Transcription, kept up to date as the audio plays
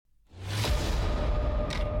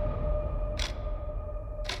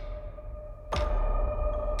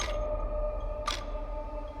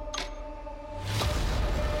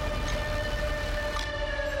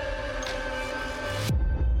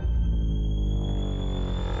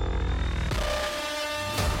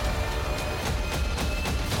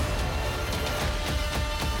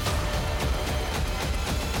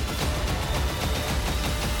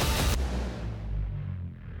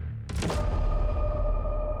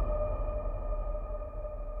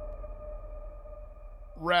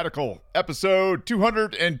Radical, episode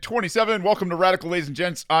 227. Welcome to Radical, ladies and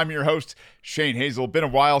gents. I'm your host, Shane Hazel. Been a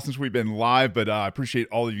while since we've been live, but I appreciate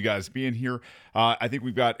all of you guys being here. I think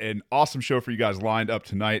we've got an awesome show for you guys lined up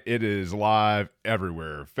tonight. It is live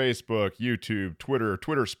everywhere. Facebook, YouTube,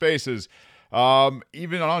 Twitter Spaces,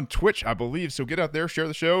 even on Twitch, I believe. So get out there, share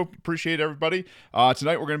the show. Appreciate everybody.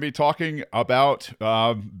 Tonight we're going to be talking about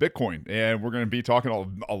Bitcoin, and we're going to be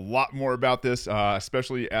talking a lot more about this,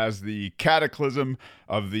 especially as the cataclysm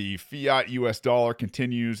of the fiat US dollar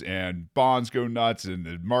continues and bonds go nuts and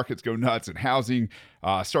the markets go nuts and housing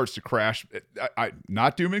starts to crash.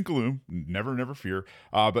 Not doom and gloom, never fear.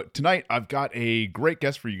 But tonight I've got a great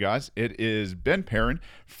guest for you guys. It is Ben Perrin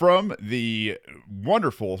from the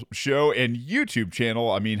wonderful show and YouTube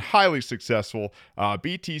channel. I mean, highly successful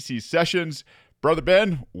BTC Sessions. Brother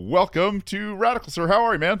Ben, welcome to Radical, sir. How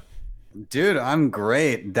are you, man? Dude, I'm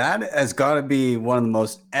great. That has got to be one of the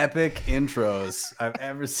most epic intros I've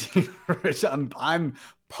ever seen. I'm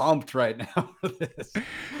pumped right now for this.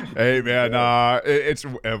 Hey, man, it's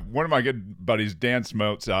one of my good buddies, Dan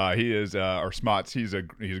Smotes. He is, or Smots. He's a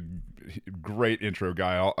great intro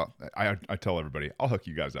guy. I tell everybody, I'll hook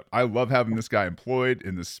you guys up. I love having this guy employed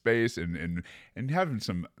in this space and having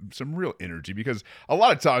some real energy, because a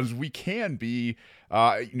lot of times we can be,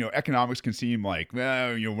 economics can seem like,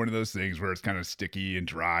 one of those things where it's kind of sticky and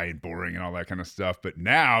dry and boring and all that kind of stuff. But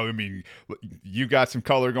now, I mean, you got some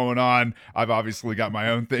color going on. I've obviously got my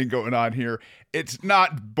own thing going on here. It's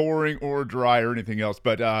not boring or dry or anything else.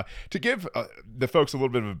 But to give the folks a little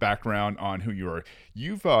bit of a background on who you are,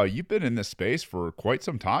 you've been in this space for quite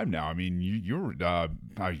some time now. I mean, you're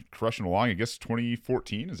crushing along, I guess,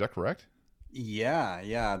 2014. Is that correct?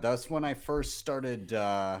 Yeah. That's when I first started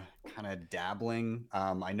kind of dabbling.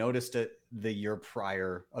 I noticed it the year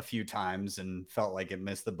prior a few times and felt like it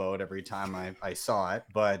missed the boat every time I saw it.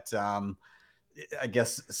 But I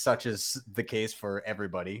guess such is the case for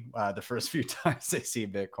everybody the first few times they see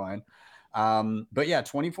Bitcoin. But yeah,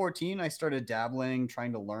 2014, I started dabbling,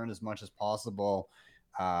 trying to learn as much as possible.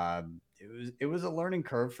 It was a learning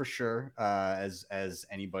curve for sure, as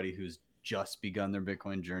anybody who's just begun their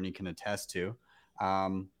Bitcoin journey can attest to.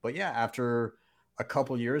 But yeah, after a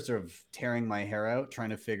couple years of tearing my hair out,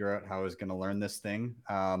 trying to figure out how I was going to learn this thing,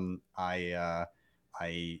 I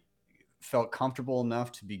felt comfortable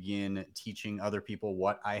enough to begin teaching other people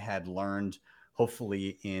what I had learned,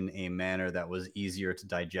 hopefully in a manner that was easier to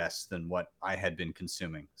digest than what I had been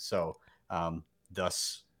consuming. So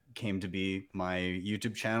thus came to be my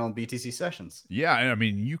YouTube channel, BTC Sessions. Yeah, and I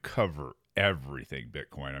mean, you cover everything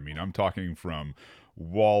Bitcoin. I mean, I'm talking from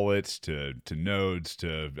wallets to nodes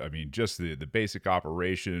to, I mean, just the basic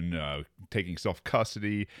operation, taking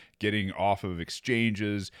self-custody, getting off of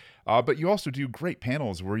exchanges. But you also do great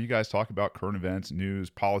panels where you guys talk about current events, news,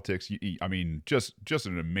 politics. I mean, just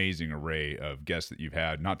an amazing array of guests that you've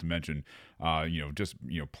had, not to mention,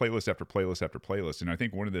 playlist after playlist after playlist. And I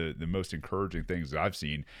think one of the most encouraging things that I've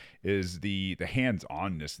seen is the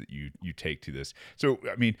hands-onness that you take to this. So,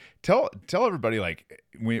 I mean, tell everybody, like,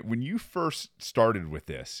 when you first started with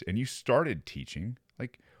this and you started teaching,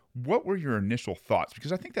 like, what were your initial thoughts?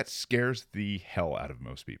 Because I think that scares the hell out of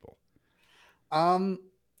most people.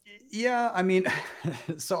 Yeah, I mean,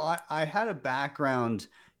 so I had a background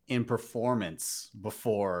in performance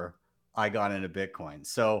before I got into Bitcoin.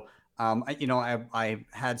 So, I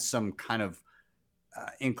had some kind of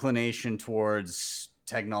inclination towards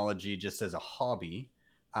technology just as a hobby.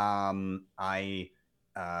 I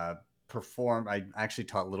actually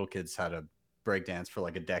taught little kids how to breakdance for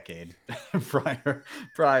like a decade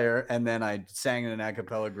prior. And then I sang in an a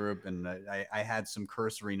cappella group, and I had some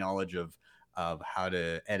cursory knowledge of how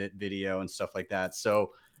to edit video and stuff like that.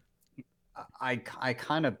 So I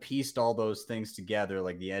kind of pieced all those things together,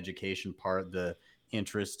 like the education part, the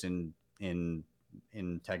interest in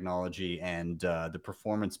technology, and the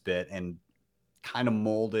performance bit, and kind of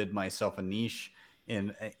molded myself a niche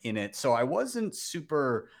in it. So I wasn't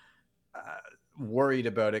super worried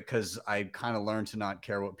about it, because I kind of learned to not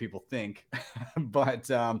care what people think. but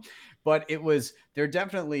it was, they're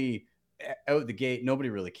definitely out the gate, nobody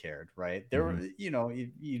really cared, right? There were,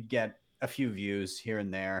 you'd get a few views here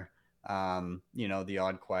and there, the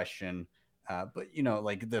odd question, but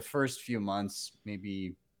like the first few months,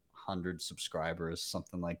 maybe 100 subscribers,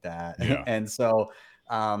 something like that. Yeah. And so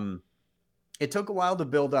it took a while to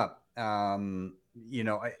build up.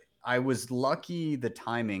 I was lucky the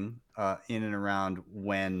timing in and around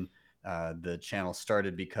when the channel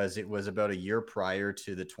started, because it was about a year prior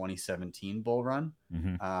to the 2017 bull run.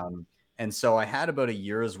 Mm-hmm. And so I had about a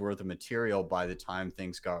year's worth of material by the time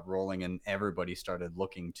things got rolling and everybody started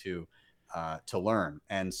looking to to learn.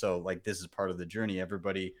 And so like this is part of the journey.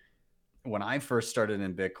 Everybody, when I first started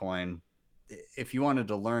in Bitcoin, if you wanted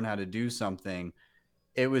to learn how to do something,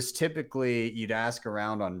 it was typically you'd ask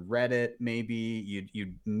around on Reddit. Maybe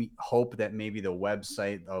you'd hope that maybe the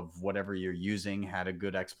website of whatever you're using had a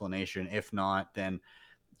good explanation. If not, then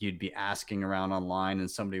you'd be asking around online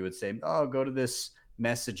and somebody would say, oh, go to this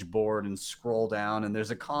message board and scroll down and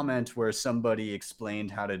there's a comment where somebody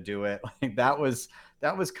explained how to do it. Like that was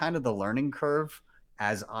kind of the learning curve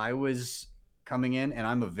as I was coming in, and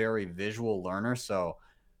I'm a very visual learner, so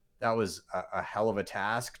that was a hell of a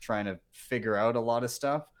task trying to figure out a lot of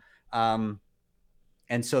stuff. um,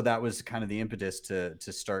 and so that was kind of the impetus to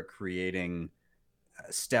start creating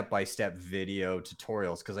step-by-step video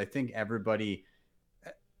tutorials, because I think everybody,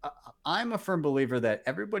 I'm a firm believer that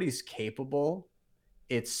everybody's capable.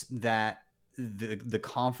 It's that the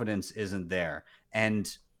confidence isn't there.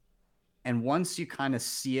 And once you kind of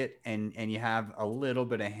see it and you have a little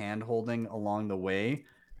bit of hand holding along the way,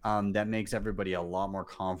 that makes everybody a lot more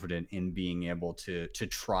confident in being able to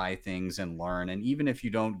try things and learn. And even if you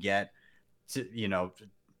don't get to,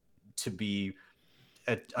 to be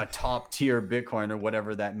a top tier Bitcoin or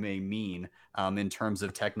whatever that may mean, in terms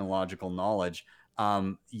of technological knowledge,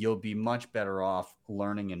 you'll be much better off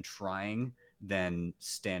learning and trying than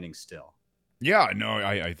standing still. Yeah, no,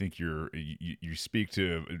 I think you speak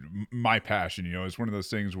to my passion. It's one of those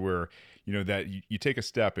things where that you take a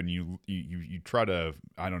step and you try to,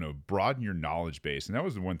 I don't know, broaden your knowledge base, and that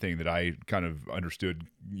was the one thing that I kind of understood.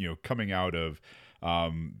 Coming out of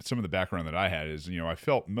some of the background that I had is I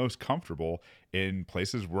felt most comfortable in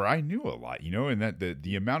places where I knew a lot. And that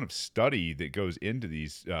the amount of study that goes into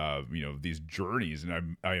these these journeys,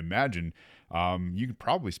 and I imagine you could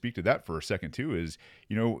probably speak to that for a second too. Is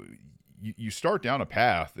you start down a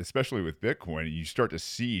path, especially with Bitcoin, and you start to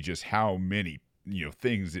see just how many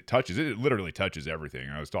things it touches. It literally touches everything.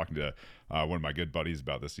 I was talking to one of my good buddies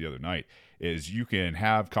about this the other night. Is you can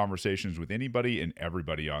have conversations with anybody and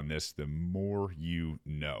everybody on this. The more you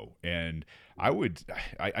know, and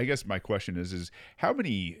I guess my question is how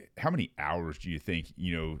many hours do you think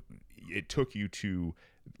it took you to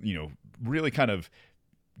really kind of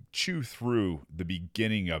chew through the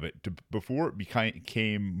beginning of it before it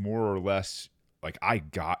became more or less like I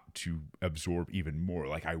got to absorb even more,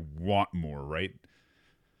 like I want more, right?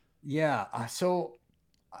 Yeah. So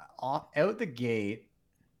out the gate,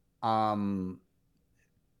 um,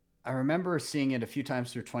 I remember seeing it a few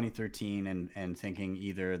times through 2013 and thinking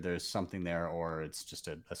either there's something there or it's just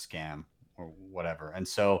a scam or whatever. And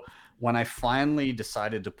so when I finally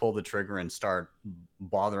decided to pull the trigger and start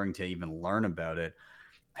bothering to even learn about it,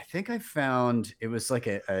 I think I found it was like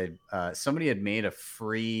somebody had made a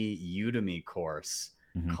free Udemy course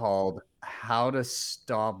Mm-hmm. called "How to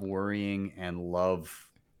Stop Worrying and Love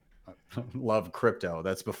Crypto."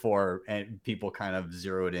 That's before people kind of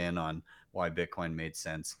zeroed in on why Bitcoin made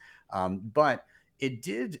sense. But it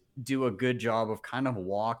did do a good job of kind of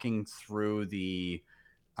walking through the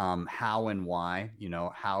how and why.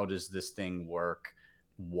 How does this thing work?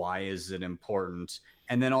 Why is it important?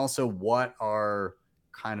 And then also, what are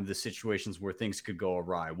kind of the situations where things could go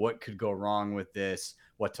awry? What could go wrong with this?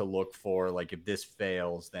 What to look for? Like if this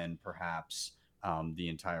fails, then perhaps the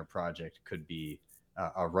entire project could be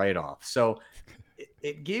a write-off. So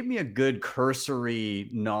it gave me a good cursory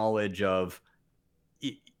knowledge of,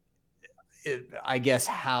 I guess,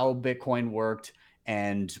 how Bitcoin worked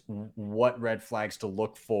and what red flags to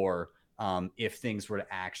look for if things were to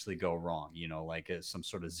actually go wrong, like some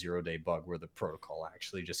sort of 0-day bug where the protocol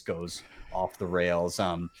actually just goes off the rails.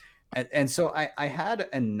 And so I had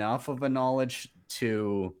enough of a knowledge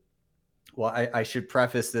to, well, I should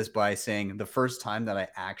preface this by saying the first time that I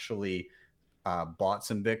actually bought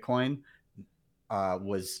some Bitcoin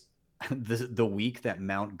was the week that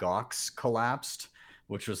Mount Gox collapsed,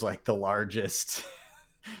 which was like the largest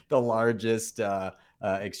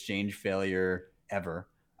exchange failure ever.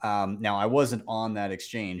 Now I wasn't on that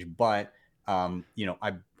exchange, but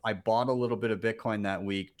I bought a little bit of Bitcoin that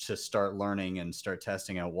week to start learning and start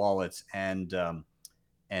testing out wallets, and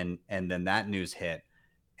then that news hit.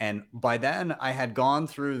 And by then I had gone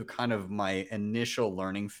through kind of my initial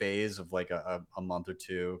learning phase of like a month or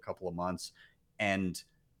two, a couple of months. And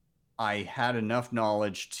I had enough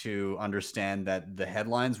knowledge to understand that the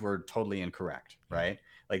headlines were totally incorrect, right?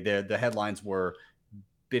 Like the headlines were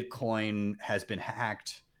Bitcoin has been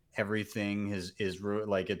hacked. Everything is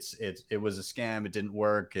like it was a scam. It didn't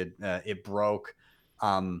work. It broke.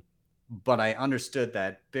 But I understood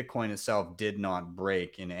that Bitcoin itself did not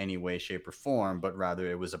break in any way, shape, or form, but rather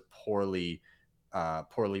it was a poorly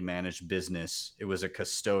managed business. It was a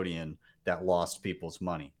custodian that lost people's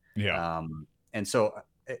money. Yeah. And so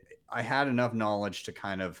I had enough knowledge to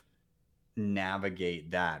kind of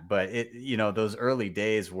navigate that. But those early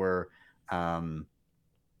days were, um,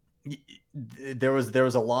 there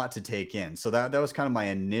was a lot to take in. So that was kind of my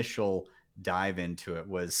initial dive into it.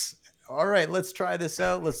 Was all right. Let's try this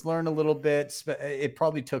out. Let's learn a little bit. It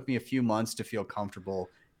probably took me a few months to feel comfortable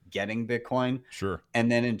getting Bitcoin, Sure.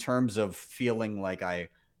 and then in terms of feeling like I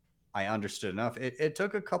understood enough, it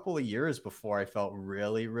took a couple of years before I felt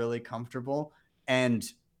really, really comfortable. And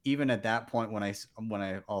even at that point,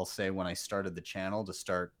 I'll say when I started the channel to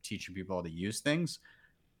start teaching people how to use things,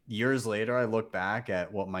 years later, I look back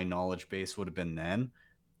at what my knowledge base would have been then,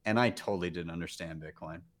 and I totally didn't understand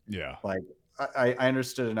Bitcoin. Yeah. Like I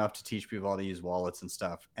understood enough to teach people how to use wallets and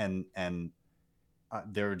stuff, and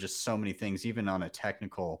there were just so many things, even on a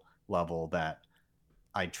technical level, that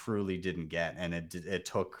I truly didn't get, and it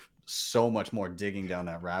took so much more digging down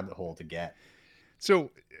that rabbit hole to get.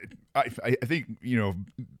 So I think,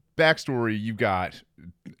 backstory, you've got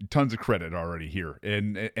tons of credit already here,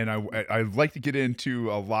 and I'd like to get into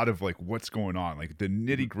a lot of like what's going on, like the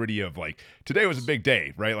nitty gritty of like today was a big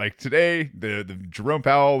day, right? Like today, the Jerome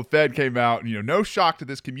Powell, the Fed came out, no shock to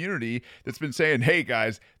this community that's been saying, hey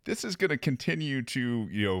guys, this is going to continue to,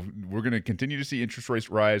 we're going to continue to see interest rates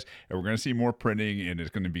rise, and we're going to see more printing, and it's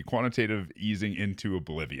going to be quantitative easing into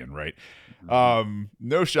oblivion, right?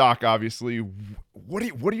 No shock, obviously. What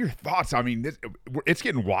are your thoughts? I mean, it's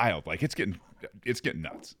getting wild. Like it's getting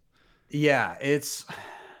nuts. Yeah, it's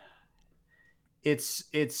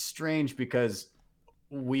strange because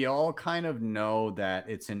we all kind of know that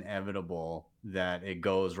it's inevitable that it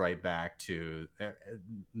goes right back to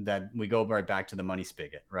that we go right back to the money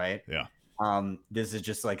spigot, right? Yeah. This is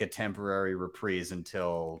just like a temporary reprise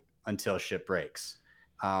until shit breaks.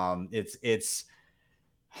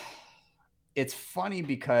 It's funny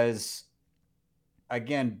because,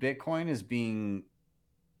 again, Bitcoin is being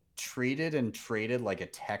treated and traded like a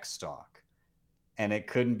tech stock, and it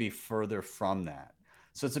couldn't be further from that.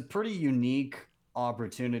 So it's a pretty unique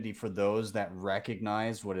opportunity for those that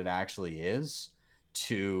recognize what it actually is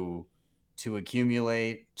to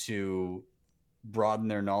accumulate, to broaden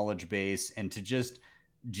their knowledge base, and to just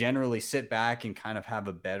generally sit back and kind of have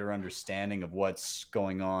a better understanding of what's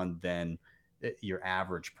going on than your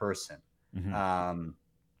average person. Mm-hmm.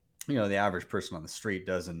 The average person on the street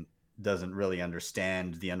doesn't really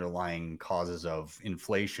understand the underlying causes of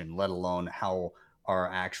inflation, let alone how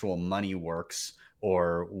our actual money works,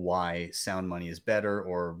 or why sound money is better,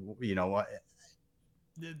 or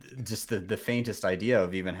just the faintest idea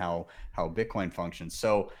of even how Bitcoin functions.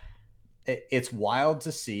 So it's wild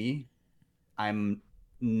to see. I'm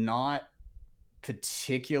not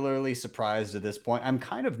particularly surprised at this point. I'm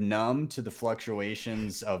kind of numb to the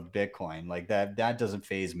fluctuations of Bitcoin. Like that doesn't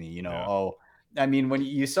faze me, Yeah. Oh, I mean, when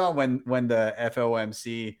you saw when the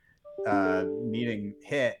FOMC meeting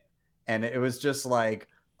hit, and it was just like,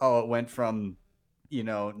 oh, it went from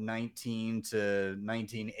 19 to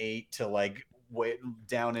 19.8 to like way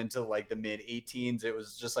down into like the mid 18s. It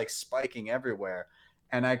was just like spiking everywhere,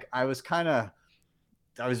 and I was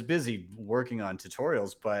busy working on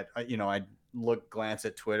tutorials, but I'd glance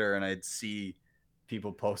at Twitter, and I'd see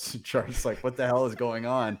people posting charts like, what the hell is going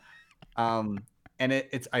on? And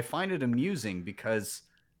I find it amusing because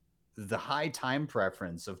the high time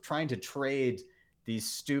preference of trying to trade these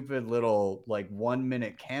stupid little like 1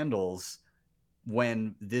 minute candles,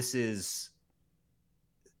 when this is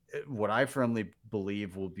what I firmly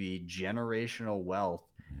believe will be generational wealth,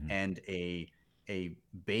 and a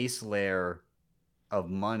base layer of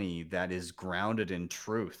money that is grounded in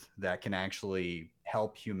truth, that can actually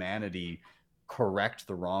help humanity correct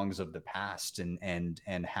the wrongs of the past, and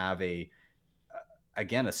have a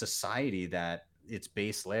society that its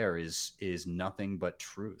base layer is nothing but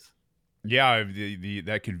truth. Yeah,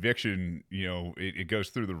 that conviction, it goes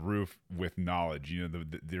through the roof with knowledge.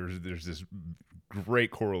 There's this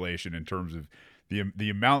great correlation in terms of the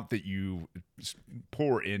amount that you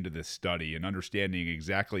pour into this study, and understanding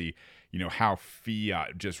exactly, how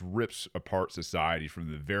fiat just rips apart society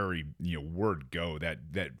from the very, word go.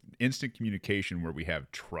 That instant communication where we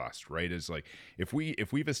have trust, right? Is like if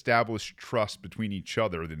we've established trust between each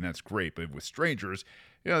other, then that's great. But with strangers,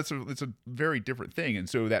 it's a very different thing. And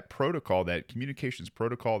so that protocol, that communications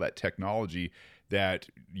protocol, that technology that,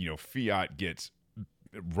 fiat gets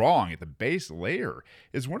wrong at the base layer,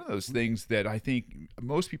 is one of those things that I think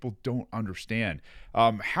most people don't understand.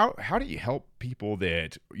 How do you help people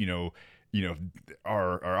that, you know,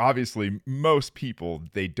 are obviously most people,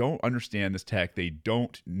 they don't understand this tech. They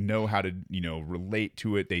don't know how to, relate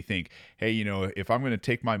to it. They think, hey, if I'm going to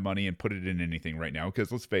take my money and put it in anything right now,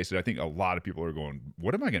 because let's face it, I think a lot of people are going,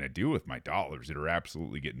 what am I going to do with my dollars that are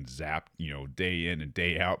absolutely getting zapped, day in and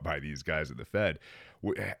day out by these guys at the Fed?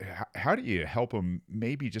 How do you help them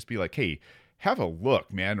maybe just be like, hey, have a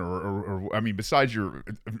look, man, or I mean, besides your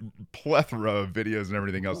plethora of videos and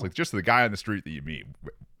everything else, like just the guy on the street that you meet.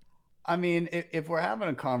 I mean, if we're having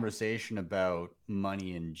a conversation about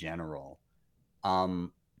money in general,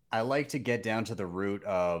 I like to get down to the root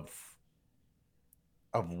of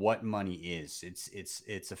what money is.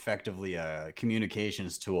 It's effectively a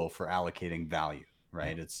communications tool for allocating value,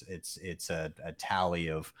 right? It's a tally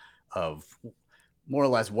of more or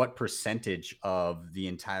less what percentage of the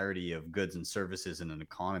entirety of goods and services in an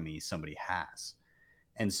economy somebody has.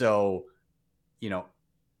 And so, you know,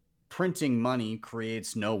 printing money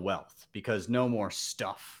creates no wealth because no more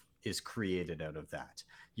stuff is created out of that.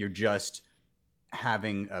 You're just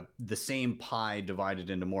having the same pie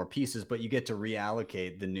divided into more pieces, but you get to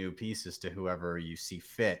reallocate the new pieces to whoever you see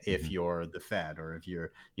fit if you're the Fed or if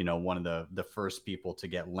you're, one of the first people to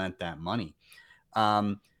get lent that money.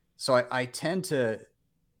 So I tend to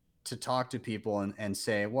talk to people and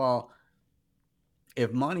say, well,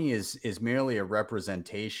 if money is merely a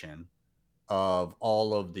representation of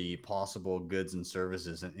all of the possible goods and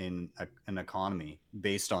services in an economy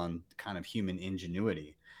based on kind of human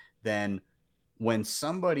ingenuity, then when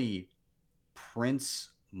somebody prints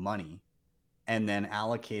money and then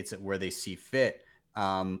allocates it where they see fit,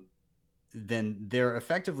 then they're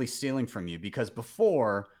effectively stealing from you, because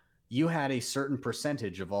before you had a certain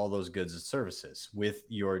percentage of all those goods and services with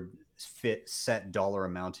your set dollar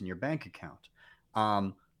amount in your bank account.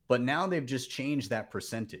 But now they've just changed that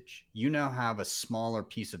percentage. You now have a smaller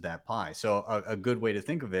piece of that pie. So a good way to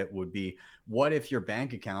think of it would be, what if your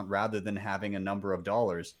bank account, rather than having a number of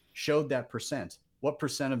dollars, showed that percent? What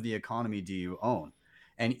percent of the economy do you own?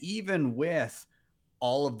 And even with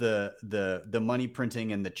all of the money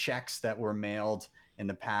printing and the checks that were mailed in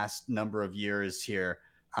the past number of years here,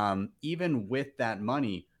 even with that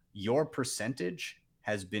money, your percentage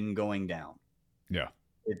has been going down. Yeah.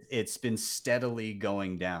 It's been steadily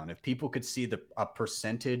going down. If people could see a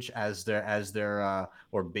percentage as their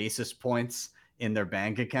or basis points in their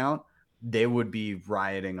bank account, they would be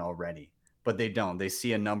rioting already. But they don't. They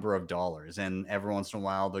see a number of dollars, and every once in a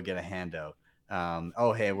while they'll get a handout.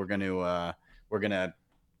 Oh, hey, we're gonna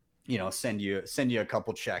send you a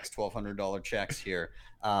couple checks, $1,200 checks here.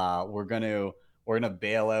 We're gonna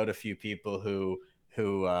bail out a few people who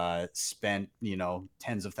spent,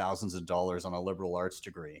 tens of thousands of dollars on a liberal arts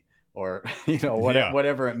degree, or,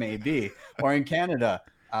 whatever it may be. Or in Canada,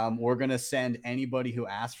 we're going to send anybody who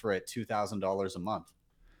asks for it $2,000 a month.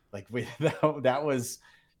 Like that was,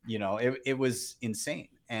 it was insane.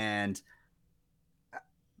 And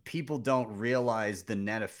people don't realize the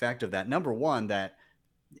net effect of that. Number one, that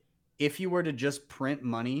if you were to just print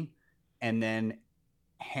money and then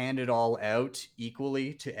hand it all out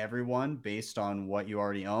equally to everyone based on what you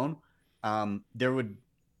already own, there would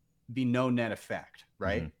be no net effect,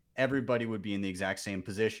 right? Everybody would be in the exact same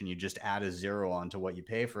position. You just add a zero onto what you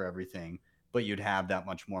pay for everything, but you'd have that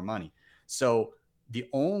much more money. So the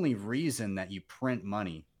only reason that you print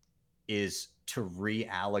money is to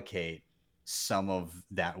reallocate some of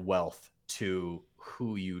that wealth to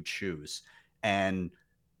who you choose. And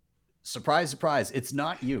surprise, surprise, it's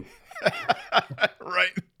not you.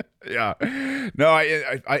 Right. Yeah. No,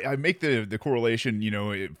 I make the correlation,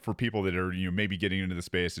 for people that are, maybe getting into the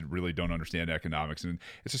space and really don't understand economics. And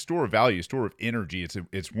it's a store of value, a store of energy.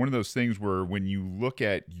 It's one of those things where when you look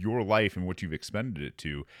at your life and what you've expended it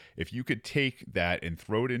to, if you could take that and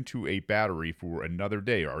throw it into a battery for another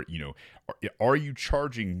day, are you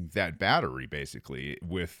charging that battery basically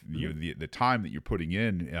with, the time that you're putting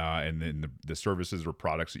in, and then the services or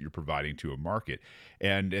products that you're providing to a market.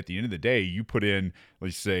 And at the end of the day, you put in,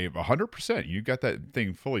 let's say, 100%, you got that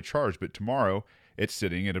thing fully charged, but tomorrow it's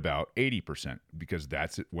sitting at about 80% because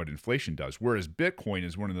that's what inflation does. Whereas Bitcoin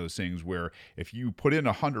is one of those things where if you put in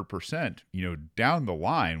 100%, down the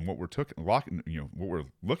line, what we're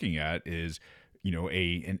looking at is,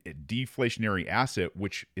 a deflationary asset,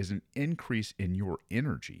 which is an increase in your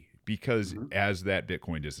energy. Because as that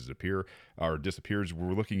Bitcoin disappears,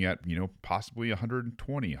 we're looking at, possibly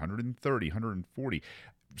 120, 130, 140,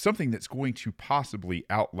 something that's going to possibly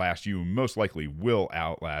outlast you, most likely will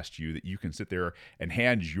outlast you, that you can sit there and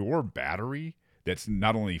hand your battery that's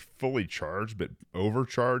not only fully charged, but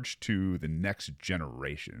overcharged to the next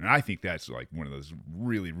generation. And I think that's like one of those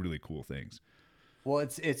really, really cool things. Well,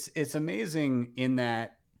 it's amazing in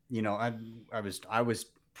that, I was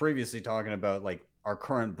previously talking about like our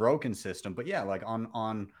current broken system, but yeah, like on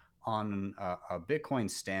a Bitcoin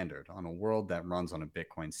standard, on a world that runs on a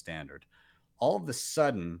Bitcoin standard, all of a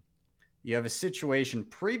sudden you have a situation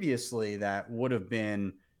previously that would have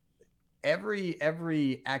been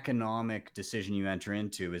every economic decision you enter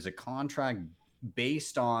into is a contract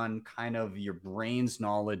based on kind of your brain's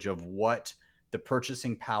knowledge of what the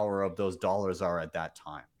purchasing power of those dollars are at that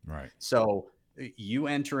time. Right. So you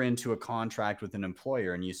enter into a contract with an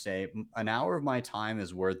employer and you say an hour of my time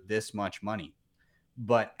is worth this much money.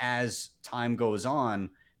 But as time goes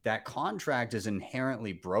on, that contract is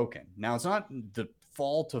inherently broken. Now, it's not the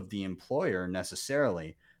fault of the employer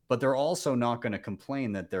necessarily, but they're also not going to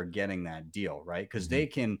complain that they're getting that deal, right? Because they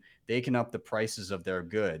can up the prices of their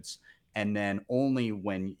goods, and then only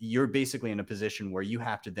when you're basically in a position where you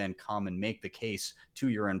have to then come and make the case to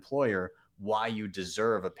your employer why you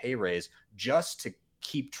deserve a pay raise just to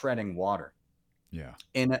keep treading water. Yeah.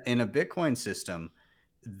 In a Bitcoin system,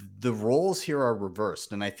 the roles here are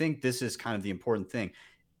reversed, and I think this is kind of the important thing.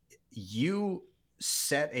 You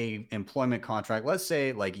set a employment contract, let's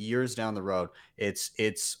say like years down the road, it's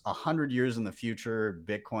 100 years in the future,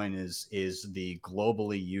 Bitcoin is the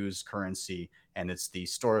globally used currency, and it's the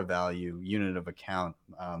store of value, unit of account,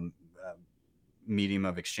 medium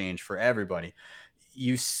of exchange for everybody.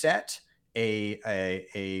 You set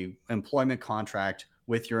a employment contract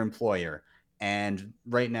with your employer, and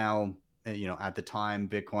right now, at the time,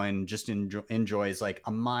 Bitcoin just enjoys like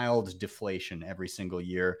a mild deflation every single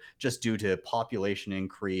year, just due to population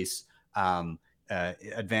increase,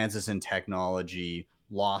 advances in technology,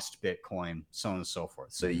 lost Bitcoin, so on and so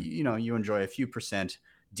forth. So you enjoy a few percent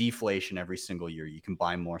deflation every single year. You can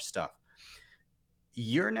buy more stuff.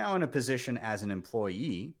 You're now in a position as an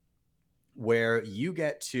employee where you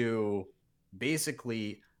get to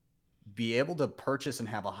basically be able to purchase and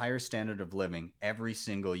have a higher standard of living every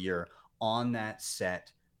single year on that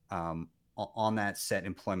set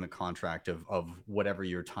employment contract of whatever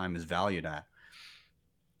your time is valued at.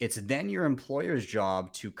 It's then your employer's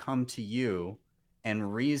job to come to you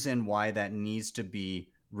and reason why that needs to be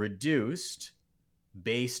reduced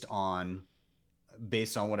based on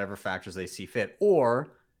whatever factors they see fit.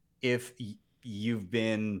 Or if you've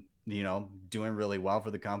been doing really well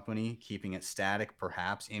for the company, keeping it static,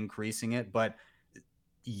 perhaps increasing it, but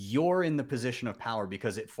you're in the position of power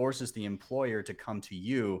because it forces the employer to come to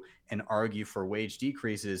you and argue for wage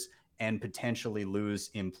decreases and potentially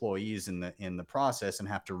lose employees in the process and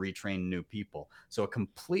have to retrain new people. So it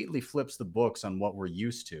completely flips the books on what we're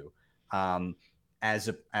used to. As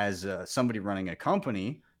somebody running a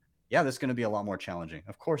company, yeah, that's going to be a lot more challenging.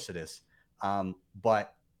 Of course it is.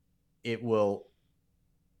 But it will,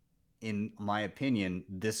 in my opinion,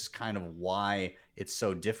 this is kind of why it's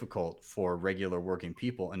so difficult for regular working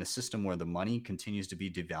people in a system where the money continues to be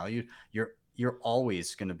devalued. You're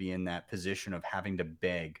always going to be in that position of having to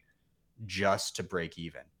beg just to break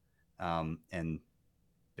even. And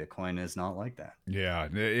Bitcoin is not like that. Yeah,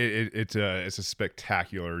 it's a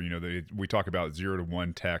spectacular. We talk about 0 to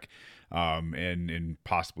 1 tech, and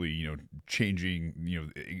possibly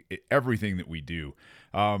changing everything that we do.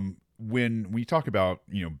 When we talk about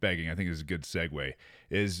begging, I think is a good segue.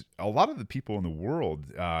 Is a lot of the people in the world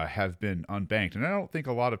have been unbanked, and I don't think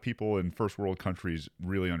a lot of people in first world countries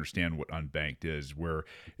really understand what unbanked is. Where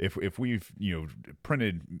if we've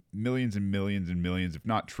printed millions and millions and millions, if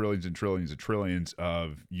not trillions and trillions of trillions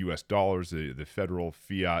of U.S. dollars, the federal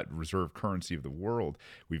fiat reserve currency of the world,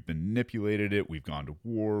 we've manipulated it. We've gone to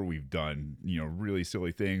war. We've done really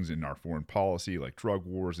silly things in our foreign policy, like drug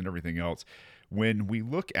wars and everything else. When we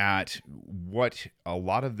look at what a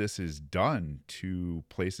lot of this has done to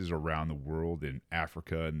places around the world, in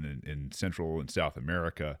Africa and in Central and South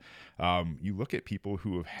America, you look at people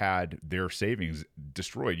who have had their savings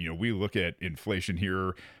destroyed. We look at inflation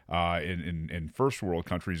here in first world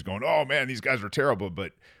countries going, oh man, these guys are terrible.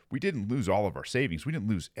 But we didn't lose all of our savings. We didn't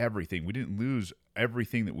lose everything. We didn't lose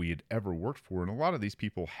everything that we had ever worked for. And a lot of these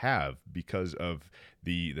people have, because of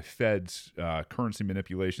the Fed's currency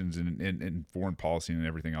manipulations and foreign policy and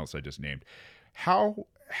everything else I just named. How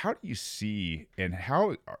do you see, and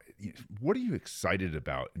what are you excited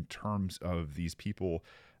about in terms of these people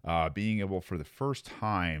being able for the first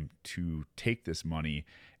time to take this money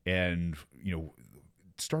and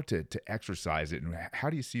start to exercise it, and how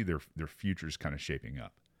do you see their futures kind of shaping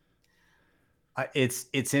up?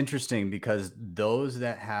 It's interesting because those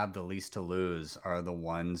that have the least to lose are the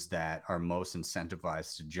ones that are most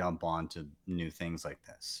incentivized to jump onto new things like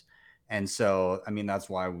this. And so, I mean, that's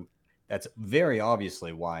very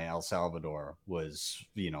obviously why El Salvador was,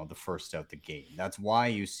 the first out the gate. That's why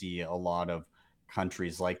you see a lot of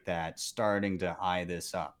countries like that starting to eye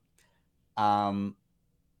this up. Um,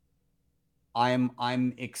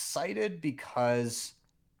 I'm excited because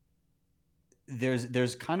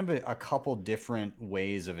there's kind of a couple different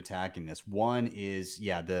ways of attacking this. One is,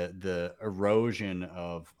 yeah, the erosion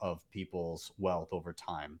of people's wealth over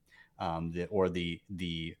time,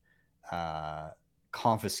 the uh,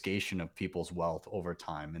 confiscation of people's wealth over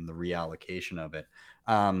time and the reallocation of it.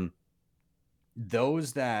 Um,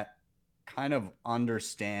 those that kind of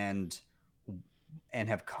understand and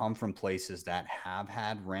have come from places that have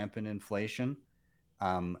had rampant inflation,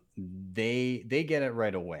 they get it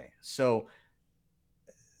right away. So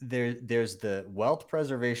there's the wealth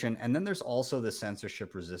preservation, and then there's also the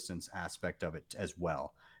censorship resistance aspect of it as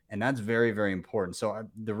well, and that's very, very important. So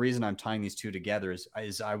the reason I'm tying these two together is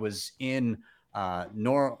I was in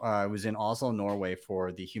I was in Oslo, Norway,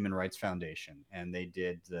 for the Human Rights Foundation, and they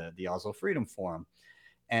did the Oslo Freedom Forum,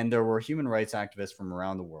 and there were human rights activists from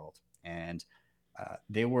around the world, and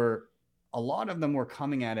they were a lot of them were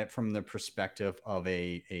coming at it from the perspective of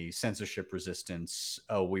a censorship resistance.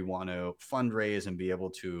 Oh, we want to fundraise and be able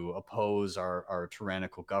to oppose our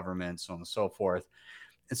tyrannical government, so on and so forth.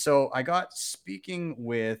 And so I got speaking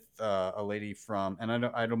with a lady from, and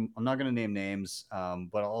I'm not going to name names,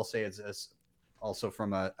 but I'll say it's also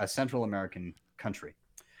from a Central American country,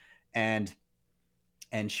 and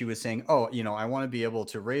she was saying, oh, I want to be able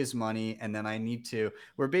to raise money, and then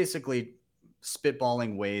we're basically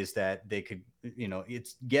spitballing ways that they could,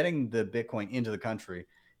 it's getting the Bitcoin into the country,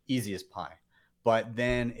 easy as pie. But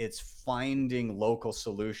then it's finding local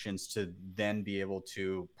solutions to then be able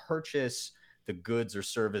to purchase the goods or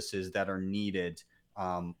services that are needed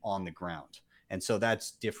on the ground. And so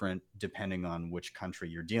that's different depending on which country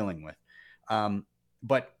you're dealing with.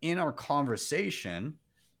 But in our conversation,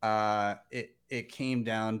 it came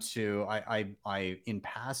down to I in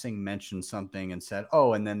passing mentioned something and said,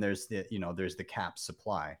 oh, and then there's the cap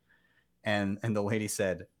supply, and the lady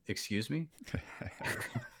said, excuse me.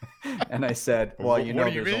 And I said, well, she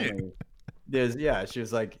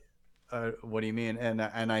was like, what do you mean?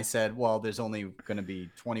 And I said, well, there's only going to be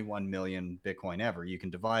 21 million Bitcoin ever. You can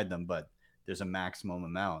divide them, but there's a maximum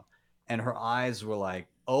amount. And her eyes were like,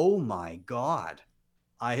 oh my God.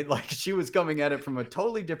 She was coming at it from a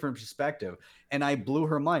totally different perspective, and I blew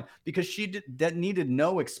her mind because that needed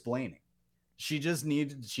no explaining. She just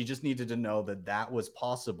needed to know that was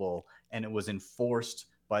possible, and it was enforced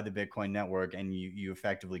by the Bitcoin network, and you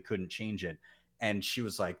effectively couldn't change it. And she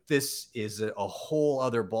was like, this is a whole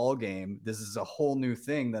other ball game. This is a whole new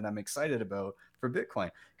thing that I'm excited about for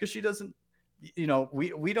Bitcoin, because she doesn't,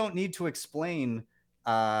 we don't need to explain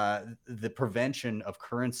the prevention of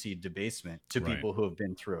currency debasement to people who have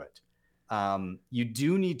been through it. You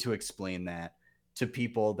do need to explain that to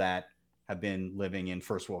people that have been living in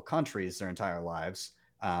first world countries their entire lives.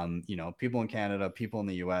 People in Canada, people in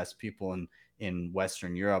the US, people in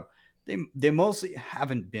Western Europe, they mostly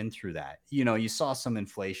haven't been through that. You saw some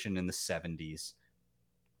inflation in the 70s,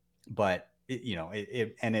 but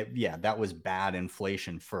that was bad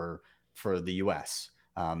inflation for the US,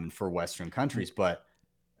 for Western countries, but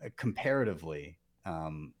comparatively,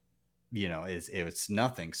 it's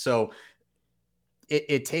nothing. So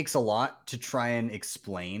it takes a lot to try and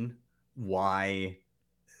explain why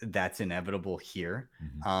that's inevitable here.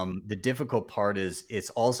 Mm-hmm. The difficult part is it's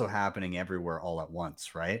also happening everywhere all at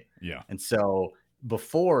once, right? Yeah. And so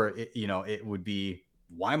before, it would be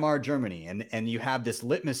Weimar Germany, and you have this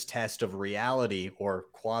litmus test of reality or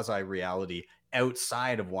quasi-reality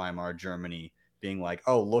outside of Weimar Germany, being like,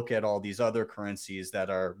 oh, look at all these other currencies that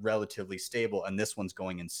are relatively stable, and this one's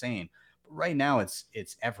going insane. But right now, it's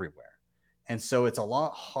everywhere. And so it's a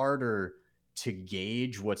lot harder to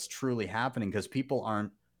gauge what's truly happening because people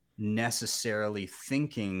aren't necessarily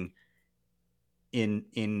thinking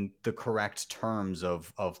in the correct terms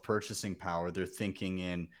of purchasing power. They're thinking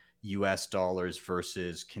in US dollars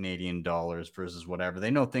versus Canadian dollars versus whatever. They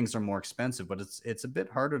know things are more expensive, but it's a bit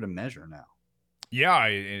harder to measure now. Yeah,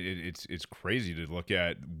 it's crazy to look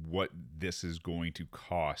at what this is going to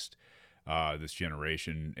cost this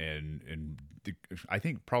generation, and I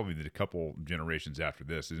think probably the couple generations after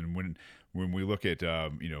this. And when we look at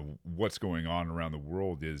what's going on around the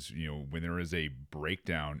world, is when there is a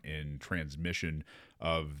breakdown in transmission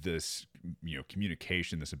of this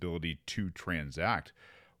communication, this ability to transact,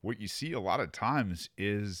 what you see a lot of times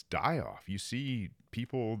is die off. You see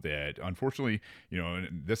people that, unfortunately,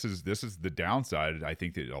 and this is the downside, I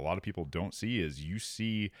think, that a lot of people don't see, is you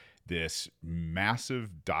see this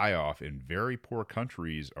massive die off in very poor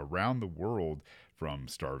countries around the world from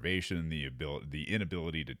starvation, the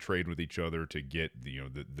inability to trade with each other, to get the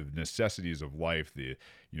necessities of life.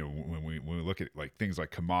 When we look at like things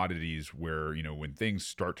like commodities, where when things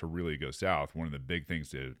start to really go south, one of the big things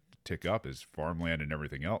to tick up is farmland and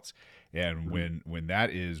everything else. And when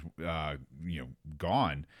that is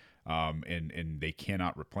gone, and they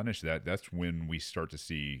cannot replenish that, that's when we start to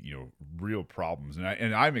see real problems.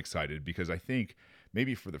 And I'm excited because I think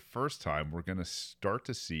maybe for the first time we're going to start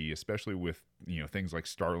to see, especially with things like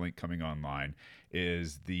Starlink coming online,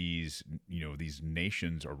 is these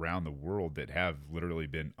nations around the world that have literally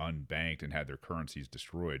been unbanked and had their currencies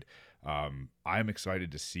destroyed. I'm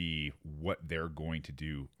excited to see what they're going to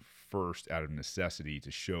do first, out of necessity, to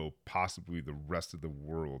show possibly the rest of the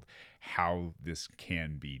world how this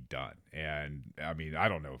can be done. And I mean, I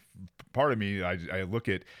don't know, part of me, I look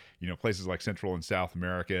at places like Central and South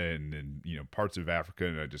America and parts of Africa,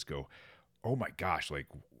 and I just go, oh my gosh, like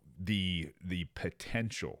the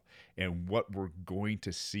potential and what we're going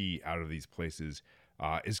to see out of these places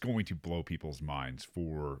is going to blow people's minds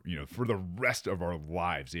for the rest of our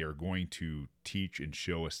lives. They are going to teach and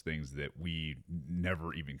show us things that we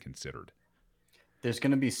never even considered. There's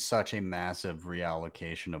going to be such a massive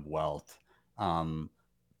reallocation of wealth.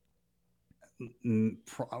 In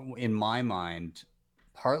my mind,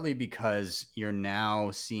 partly because you're now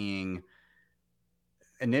seeing,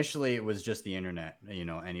 initially it was just the internet,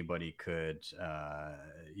 anybody could,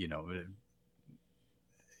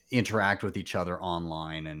 interact with each other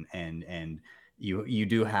online, and you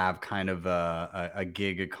do have kind of a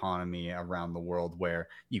gig economy around the world where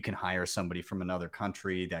you can hire somebody from another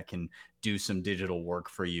country that can do some digital work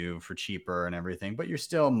for you for cheaper and everything, but you're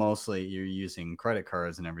using credit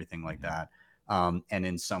cards and everything like that. And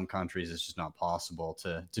in some countries it's just not possible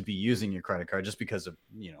to be using your credit card just because of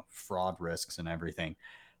fraud risks and everything.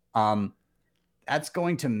 That's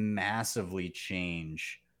going to massively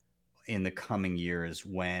change in the coming years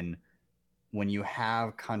when you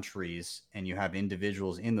have countries and you have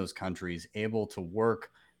individuals in those countries able to work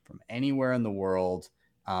from anywhere in the world,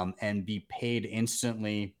 and be paid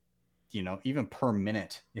instantly, even per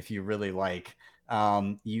minute if you really like.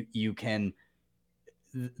 You can,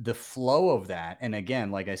 the flow of that, and again,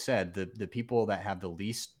 like I said, the people that have the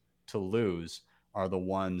least to lose are the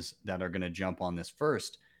ones that are going to jump on this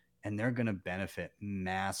first, and they're going to benefit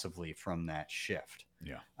massively from that shift.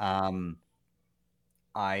 Yeah. I'm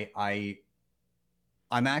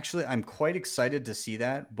quite excited to see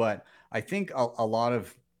that, but I think a lot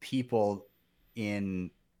of people in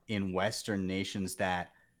Western nations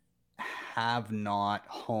that have not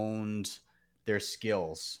honed their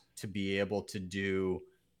skills to be able to do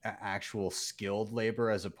actual skilled labor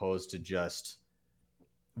as opposed to just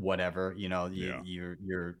whatever,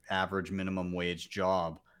 your average minimum wage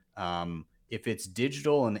job. If it's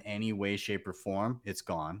digital in any way, shape, or form, it's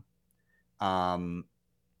gone.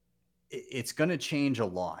 It's going to change a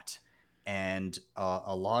lot. And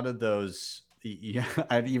a lot of those,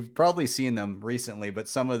 you've probably seen them recently, but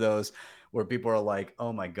some of those where people are like,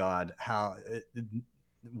 oh my God, how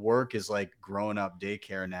work is like grown up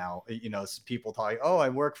daycare now. People talk, oh, I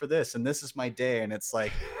work for this and this is my day. And it's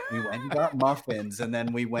like, we went and got muffins, and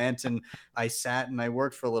then we went and I sat and I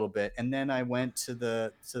worked for a little bit. And then I went to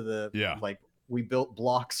the like, we built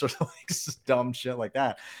blocks or like dumb shit like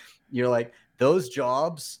that. You're like, those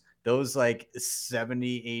jobs, those like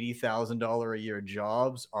 $70,000-$80,000 a year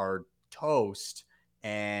jobs are toast.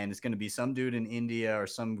 And it's going to be some dude in India or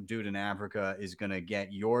some dude in Africa is going to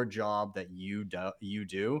get your job that you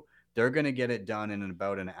do. They're going to get it done in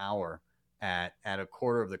about an hour at a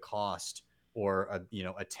quarter of the cost, or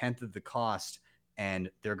a tenth of the cost. And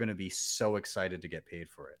they're going to be so excited to get paid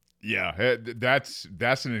for it. Yeah, that's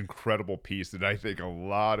an incredible piece that I think a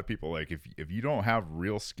lot of people, like, if you don't have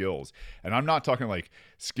real skills, and I'm not talking like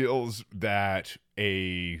skills that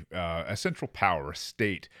a central power, a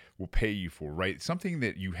state, will pay you for, right? Something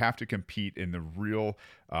that you have to compete in the real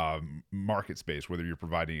market space, whether you're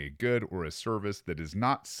providing a good or a service that is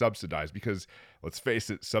not subsidized, because let's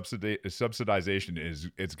face it,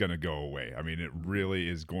 subsidization it's going to go away. I mean, it really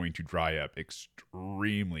is going to dry up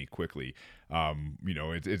extremely quickly.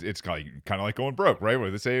 It's kind of like going broke, right?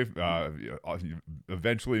 Where they say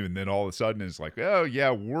eventually, and then all of a sudden it's like, oh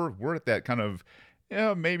yeah, we're at that kind of,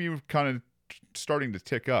 maybe we're kind of starting to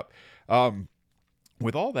tick up.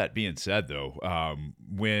 With all that being said, though,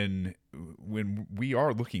 when we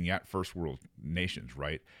are looking at first world nations,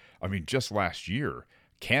 right? I mean, just last year,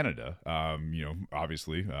 Canada,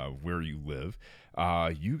 obviously where you live,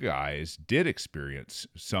 you guys did experience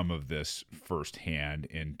some of this firsthand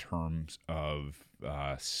in terms of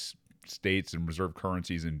states and reserve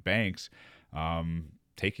currencies and banks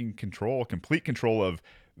taking complete control of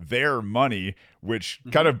their money, which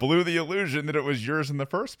kind of blew the illusion that it was yours in the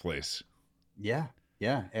first place. Yeah.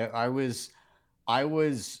 Yeah.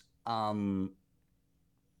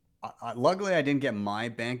 Luckily I didn't get my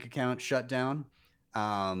bank account shut down.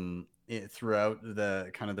 Throughout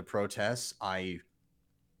the kind of the protests, I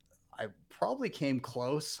probably came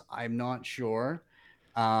close. I'm not sure.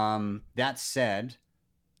 That said,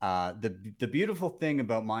 the beautiful thing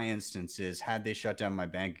about my instance is, had they shut down my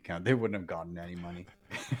bank account, they wouldn't have gotten any money,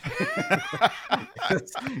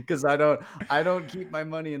 because I don't keep my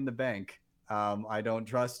money in the bank. I don't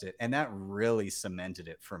trust it, and that really cemented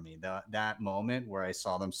it for me. That moment where I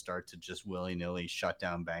saw them start to just willy nilly shut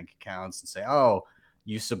down bank accounts and say, "Oh,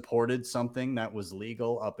 you supported something that was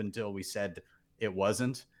legal up until we said it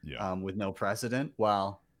wasn't," Yeah. with no precedent.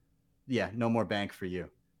 Well, yeah, no more bank for you.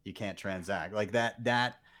 You can't transact like that.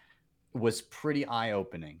 That was pretty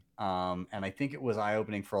eye-opening. And I think it was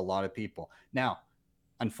eye-opening for a lot of people. Now,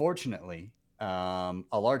 unfortunately, a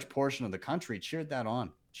large portion of the country cheered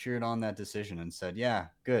on that decision and said, yeah,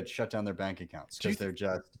 good, shut down their bank accounts, because they're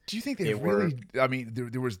just, do you think they really, I mean,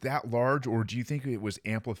 there was that large, or do you think it was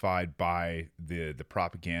amplified by the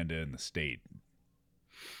propaganda in the state?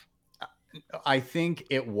 I think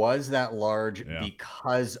it was that large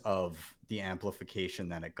because of the amplification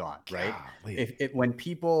that it got, right? When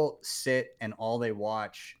people sit and all they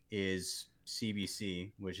watch is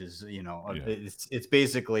CBC, which is, it's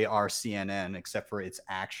basically our CNN, except for it's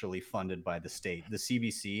actually funded by the state. The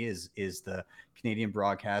CBC is the Canadian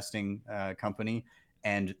Broadcasting Company,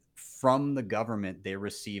 and from the government they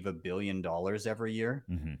receive $1 billion every year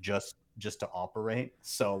just to operate.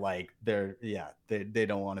 So like they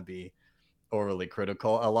don't want to be overly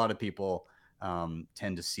critical. A lot of people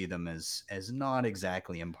tend to see them as not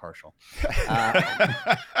exactly impartial.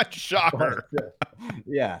 Shocker.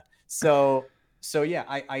 Yeah. So yeah,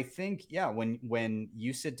 I think, yeah, when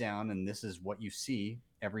you sit down and this is what you see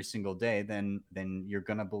every single day, then you're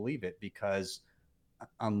gonna believe it, because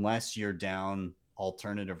unless you're down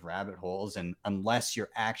alternative rabbit holes, and unless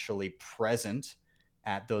you're actually present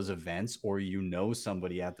at those events, or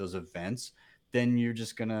somebody at those events, then you're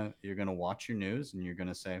gonna watch your news and you're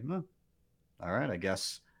gonna say, all right, I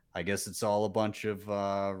guess it's all a bunch of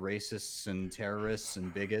racists and terrorists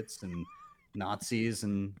and bigots and Nazis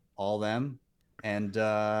and all them, and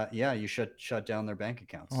you shut down their bank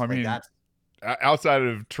accounts. I mean, that's outside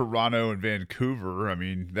of Toronto and Vancouver, I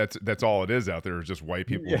mean, that's all it is out there, is just white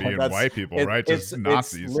people being white people, right? Just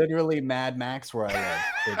Nazis. It's literally Mad Max where I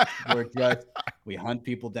live. We hunt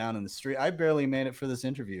people down in the street. I barely made it for this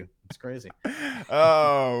interview. It's crazy.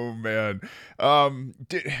 Oh man.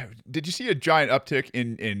 Did you see a giant uptick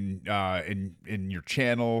in your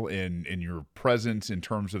channel, in your presence, in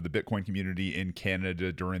terms of the Bitcoin community in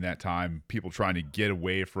Canada during that time? People trying to get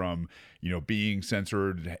away from, being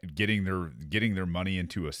censored, getting their money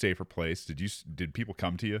into a safer place. Did people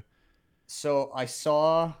come to you? So I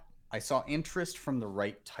saw interest from the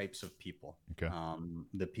right types of people. Okay.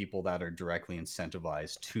 The people that are directly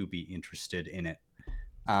incentivized to be interested in it.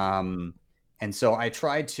 And so I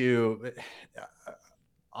tried to,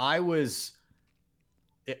 I was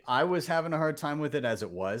having a hard time with it as it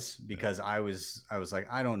was, because I was like,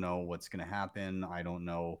 I don't know what's going to happen. I don't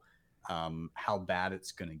know how bad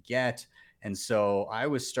it's going to get. And so I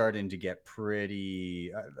was starting to get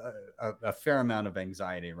a fair amount of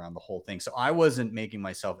anxiety around the whole thing. So I wasn't making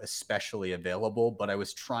myself especially available, but I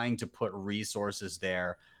was trying to put resources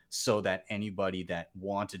there so that anybody that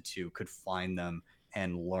wanted to could find them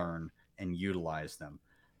and learn and utilize them.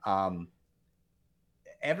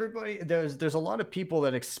 There's a lot of people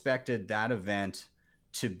that expected that event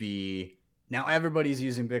to be, now everybody's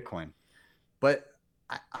using Bitcoin, but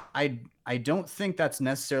I don't think that's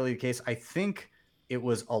necessarily the case. I think it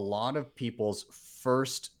was a lot of people's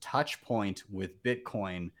first touch point with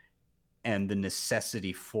Bitcoin and the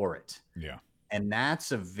necessity for it. Yeah. And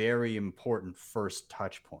that's a very important first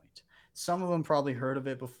touch point. Some of them probably heard of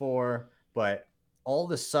it before, but all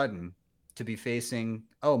of a sudden to be facing,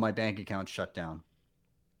 oh, my bank account shut down.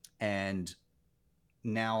 And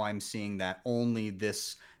now I'm seeing that only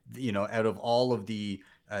this, out of all of the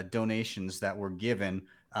donations that were given,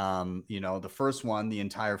 the first one, the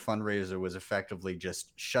entire fundraiser was effectively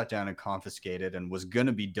just shut down and confiscated and was going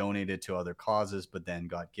to be donated to other causes, but then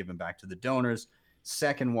got given back to the donors.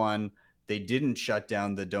 Second one, they didn't shut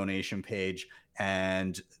down the donation page,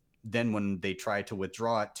 and then when they tried to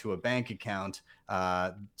withdraw it to a bank account,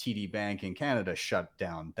 TD Bank in Canada shut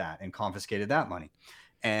down that and confiscated that money.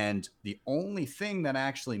 And the only thing that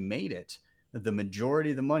actually made it, the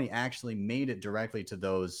majority of the money actually made it directly to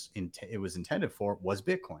those it was intended for, was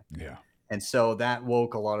Bitcoin. Yeah. And so that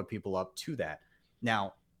woke a lot of people up to that.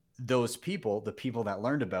 Now, those people, the people that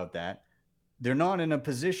learned about that, they're not in a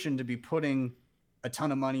position to be putting a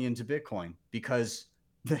ton of money into Bitcoin because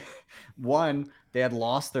one, they had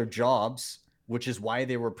lost their jobs, which is why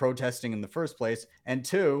they were protesting in the first place. And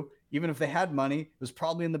two, even if they had money, it was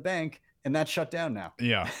probably in the bank and that's shut down now.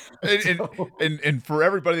 Yeah. And, So- and for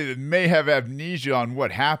everybody that may have amnesia on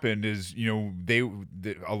what happened is,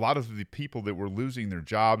 a lot of the people that were losing their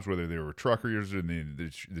jobs, whether they were truckers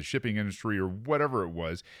in the shipping industry or whatever it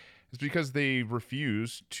was, is because they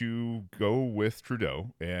refused to go with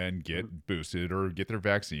Trudeau and get boosted or get their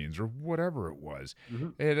vaccines or whatever it was.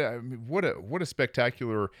 And what a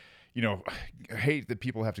spectacular, I hate that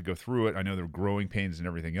people have to go through it. I know there are growing pains and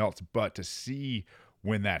everything else, but to see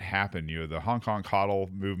when that happened, the Hong Kong coddle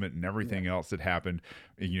movement and everything else that happened,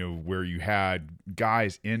 where you had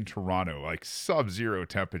guys in Toronto, like sub-zero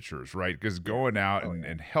temperatures, right? Because going out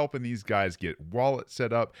and helping these guys get wallets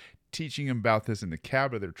set up, teaching them about this in the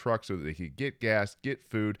cab of their truck so that they could get gas, get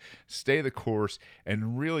food, stay the course,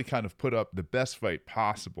 and really kind of put up the best fight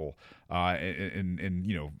possible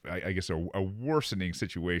I guess a worsening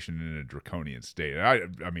situation in a draconian state.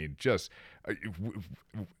 I mean, just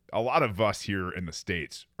a lot of us here in the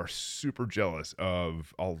States are super jealous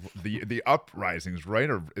of all the uprisings, right?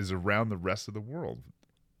 Is around the rest of the world.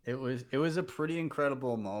 It was a pretty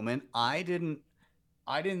incredible moment. I didn't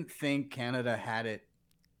think Canada had it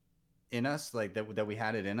in us, like that we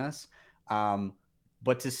had it in us.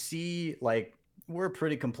 But to see, like, we're a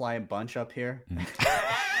pretty compliant bunch up here.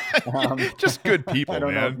 Just good people, I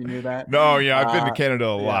don't man. know if you knew that. No, yeah, I've been to Canada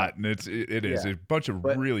a lot, and it is Yeah. a bunch of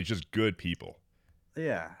really just good people.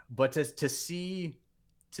 Yeah, but to see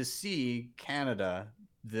Canada,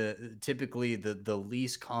 typically the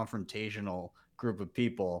least confrontational group of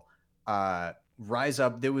people, rise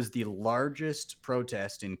up. There was the largest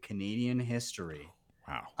protest in Canadian history.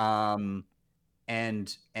 Wow.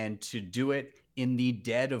 And to do it in the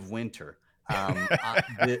dead of winter.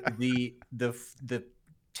 The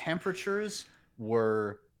temperatures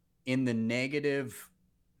were in the negative,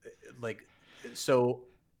 like, so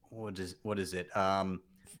what is it?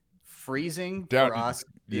 Freezing for us.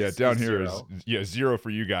 Down here is zero for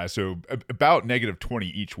you guys. So about -20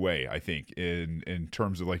 each way, I think, in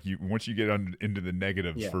terms of, like, once you get into the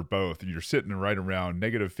negatives for both, you're sitting right around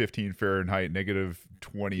 -15 Fahrenheit,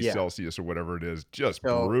 -20 Celsius or whatever it is. Just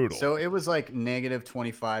brutal. So it was like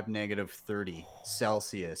 -25, -30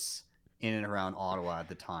 Celsius in and around Ottawa at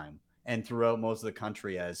the time, and throughout most of the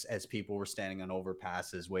country as people were standing on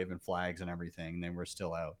overpasses, waving flags and everything, they were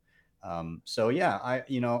still out. So yeah,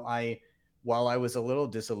 while I was a little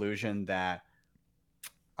disillusioned that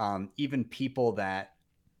even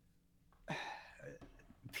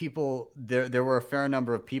there were a fair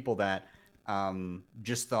number of people that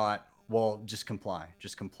just thought, well, just comply,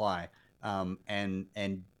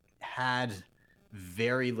 and had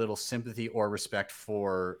very little sympathy or respect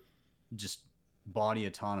for just body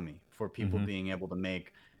autonomy, for people being able to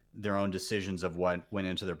make their own decisions of what went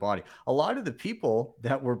into their body. A lot of the people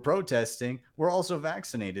that were protesting were also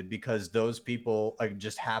vaccinated because those people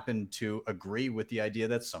just happened to agree with the idea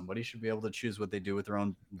that somebody should be able to choose what they do with their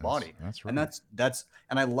own body. That's right. And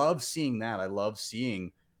and I love seeing that. I love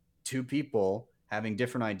seeing two people having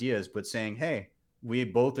different ideas, but saying, hey, we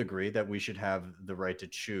both agree that we should have the right to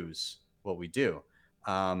choose what we do.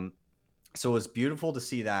 So it was beautiful to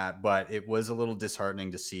see that, but it was a little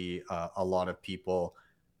disheartening to see a lot of people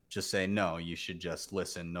just say, no, you should just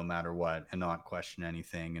listen no matter what and not question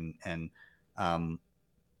anything.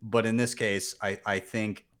 But in this case, I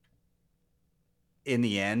think in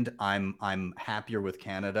the end, I'm happier with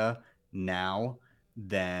Canada now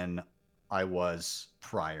than I was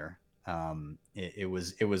prior. It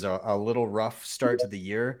was a little rough start to the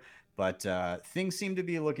year, but things seem to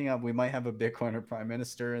be looking up. We might have a Bitcoiner prime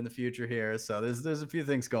minister in the future here, so there's a few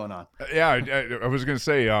things going on. Yeah, I was gonna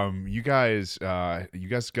say, you guys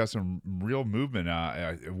got some real movement.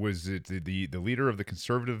 Was it the leader of the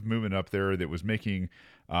conservative movement up there that was making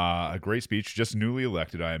a great speech, just newly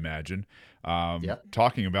elected, I imagine,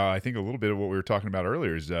 talking about, I think, a little bit of what we were talking about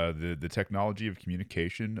earlier, is the technology of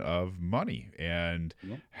communication of money and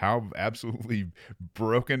how absolutely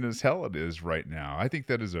broken as hell it is right now. I think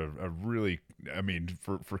that is a really, I mean,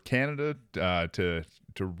 for Canada to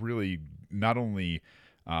really not only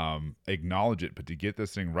acknowledge it, but to get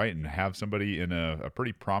this thing right and have somebody in a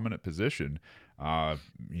pretty prominent position,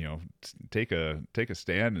 take a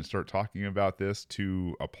stand and start talking about this,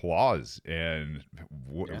 to applause. And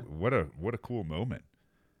what a cool moment.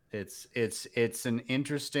 It's an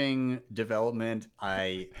interesting development.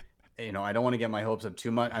 I don't want to get my hopes up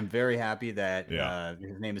too much. I'm very happy that Yeah.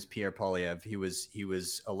 his name is Pierre Poilievre. He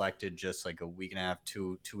was elected just like a week and a half,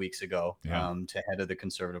 2 weeks ago, Yeah. to head of the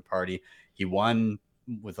Conservative Party. He won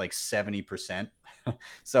with like 70%,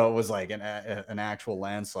 so it was like an actual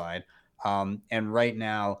landslide. And right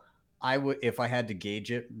now, I would, if I had to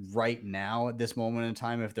gauge it right now at this moment in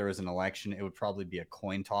time, if there was an election, it would probably be a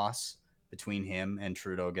coin toss between him and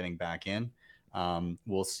Trudeau getting back in.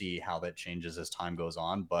 We'll see how that changes as time goes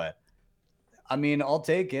on, but I mean, I'll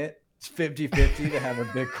take it. It's 50-50 to have a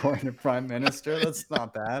Bitcoin prime minister. That's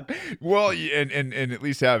not bad. Well, and at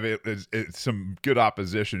least have it's some good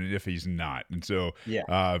opposition if he's not. And so,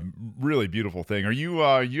 Yeah, really beautiful thing. Are you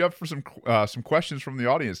up for some questions from the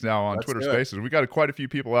audience now on let's Twitter do it. Spaces? We got quite a few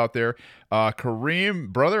people out there. Kareem,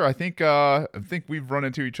 brother, I think we've run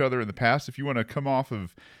into each other in the past. If you want to come off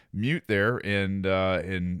of mute there and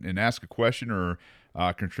ask a question or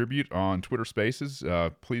contribute on Twitter Spaces,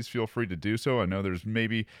 please feel free to do so. I know there's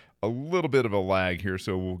maybe a little bit of a lag here,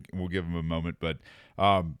 so we'll give them a moment. But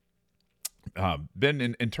Ben,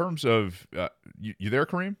 in terms of you there,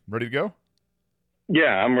 Kareem, ready to go?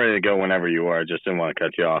 Yeah, I'm ready to go whenever you are. Just didn't want to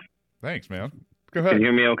cut you off. Thanks, man. Go ahead. Can you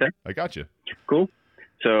hear me okay? I got you. Cool.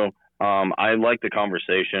 So I like the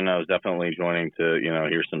conversation. I was definitely joining to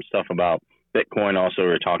hear some stuff about Bitcoin. Also, we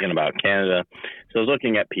were talking about Canada. So I was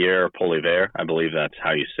looking at Pierre Poilievre. I believe that's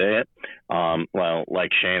how you say it. Well,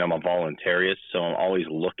 like Shane, I'm a voluntarist, so I'm always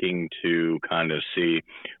looking to kind of see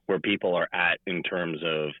where people are at in terms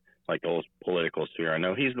of like the whole political sphere. I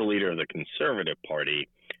know he's the leader of the Conservative Party.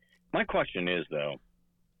 My question is, though,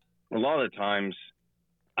 a lot of the times,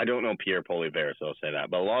 I don't know Pierre Poilievre, so I'll say that,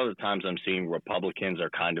 but a lot of the times I'm seeing Republicans are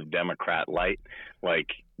kind of Democrat light, like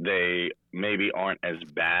they maybe aren't as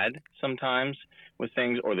bad sometimes with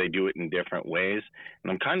things, or they do it in different ways.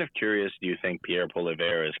 And I'm kind of curious, do you think Pierre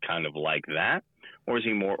Poilievre is kind of like that, or is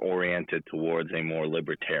he more oriented towards a more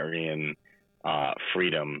libertarian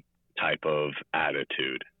freedom type of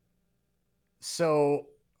attitude? So,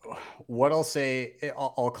 what I'll say,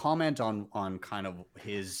 I'll comment on kind of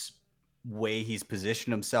his way he's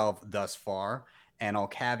positioned himself thus far, and I'll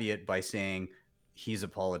caveat by saying he's a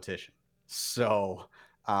politician. So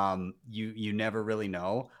you never really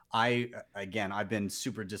know. I've been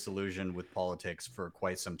super disillusioned with politics for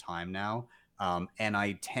quite some time now, and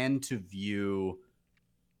I tend to view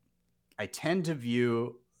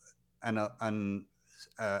an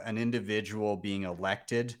individual being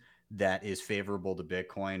elected that is favorable to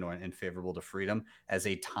Bitcoin and favorable to freedom as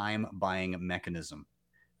a time buying mechanism.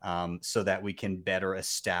 So that we can better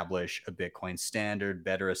establish a Bitcoin standard,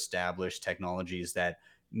 better establish technologies that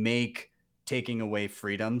make taking away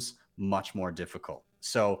freedoms much more difficult.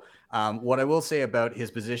 So what I will say about his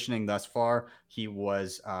positioning thus far, he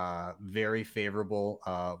was very favorable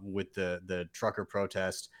with the trucker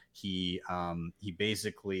protest. He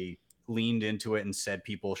basically leaned into it and said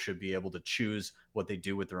people should be able to choose what they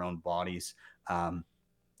do with their own bodies.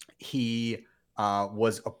 He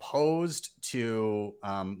was opposed to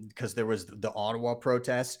because there was the Ottawa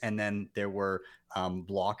protests, and then there were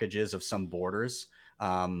blockages of some borders.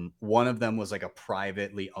 One of them was like a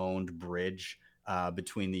privately owned bridge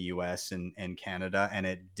between the US and Canada, and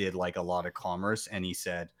it did like a lot of commerce. And he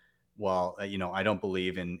said, well, I don't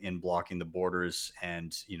believe in blocking the borders,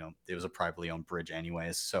 and it was a privately owned bridge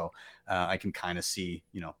anyways, so I can kind of see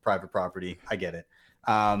private property. I get it.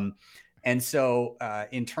 And so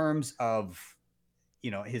in terms of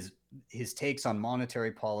his takes on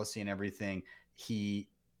monetary policy and everything,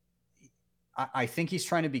 I think he's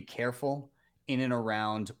trying to be careful in and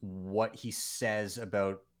around what he says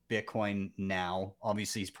about Bitcoin now.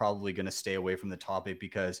 Obviously, he's probably going to stay away from the topic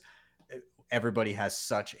because everybody has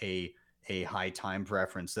such a high time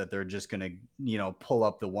preference that they're just going to pull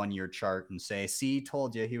up the 1-year chart and say, see,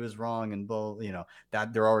 told you he was wrong, and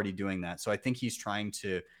that they're already doing that. So I think he's trying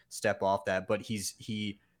to step off that, but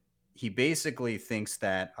he basically thinks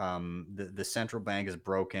that the central bank is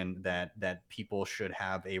broken, that people should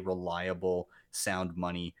have a reliable, sound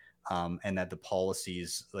money, and that the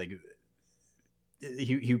policies, like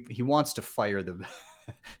he wants to fire the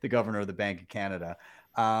the governor of the Bank of Canada.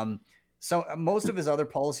 So most of his other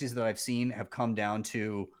policies that I've seen have come down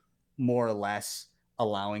to more or less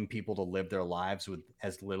allowing people to live their lives with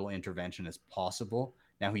as little intervention as possible.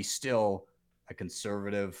 Now, he's still a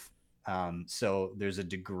conservative. So there's a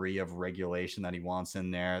degree of regulation that he wants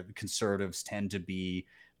in there. The conservatives tend to be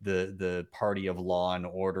the party of law and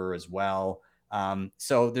order as well.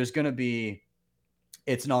 So there's going to be,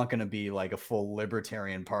 it's not going to be like a full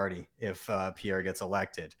libertarian party if Pierre gets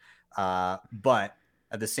elected. But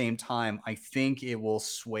at the same time, I think it will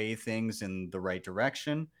sway things in the right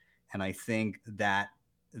direction. And I think that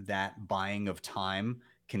that buying of time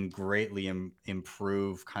can greatly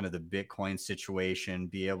improve kind of the Bitcoin situation,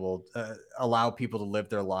 be able to allow people to live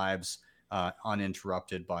their lives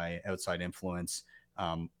uninterrupted by outside influence,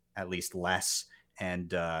 at least less,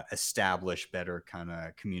 and establish better kind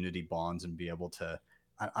of community bonds and be able to.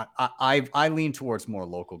 I lean towards more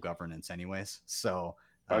local governance, anyways. So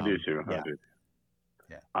I do too. Yeah. I do.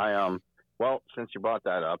 Yeah. Well, since you brought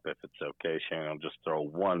that up, if it's okay, Shane, I'll just throw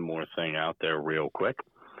one more thing out there real quick.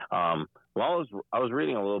 Well, I was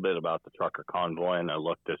reading a little bit about the trucker convoy, and I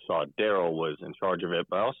saw Daryl was in charge of it,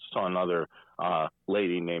 but I also saw another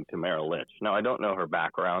lady named Tamara Litch. Now, I don't know her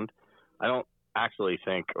background. I don't actually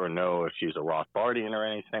think or know if she's a Rothbardian or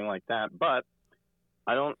anything like that, but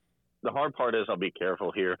the hard part is I'll be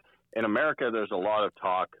careful here. In America, there's a lot of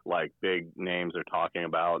talk, like big names are talking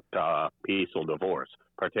about peace or divorce,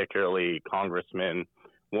 particularly congressmen.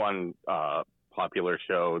 One popular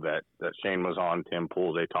show that Shane was on, Tim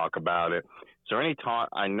Pool, they talk about it. Is there any talk?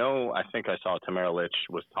 I think I saw Tamara Litch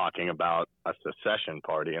was talking about a secession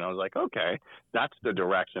party, and I was like, okay, that's the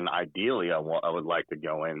direction ideally I would like to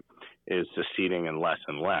go in, is seceding and less.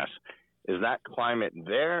 Is that climate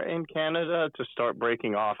there in Canada to start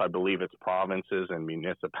breaking off? I believe it's provinces and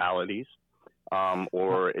municipalities,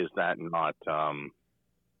 or is that not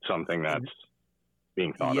something that's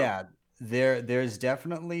being thought of? Yeah, there's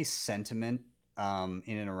definitely sentiment in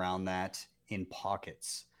and around that in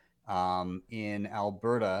pockets. In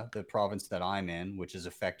Alberta, the province that I'm in, which is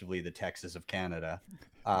effectively the Texas of Canada,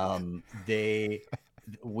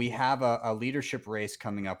 we have a leadership race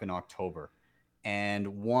coming up in October. And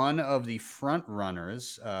one of the front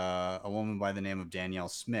runners, a woman by the name of Danielle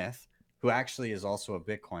Smith, who actually is also a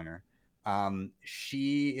Bitcoiner,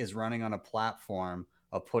 she is running on a platform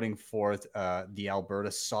of putting forth the Alberta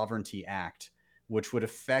Sovereignty Act, which would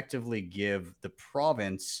effectively give the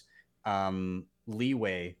province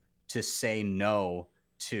leeway to say no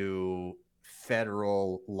to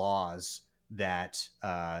federal laws that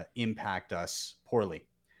impact us poorly,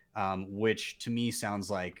 which to me sounds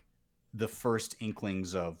like the first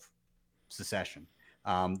inklings of secession.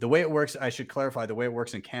 The way it works, I should clarify, the way it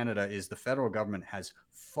works in Canada is the federal government has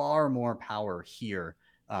far more power here,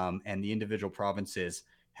 and the individual provinces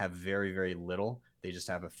have very, very little. They just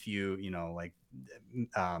have a few, like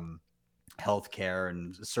healthcare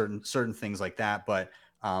and certain things like that. But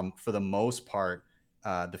for the most part,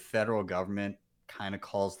 the federal government kind of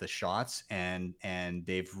calls the shots, and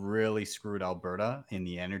they've really screwed Alberta in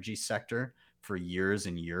the energy sector for years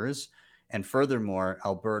and years. And furthermore,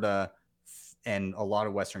 Alberta and a lot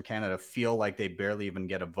of Western Canada feel like they barely even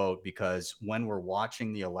get a vote, because when we're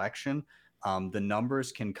watching the election, the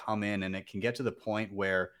numbers can come in, and it can get to the point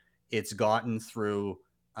where it's gotten through,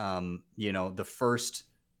 the first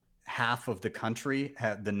half of the country,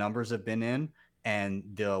 the numbers have been in, and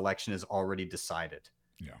the election is already decided.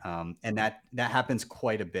 Yeah. And that happens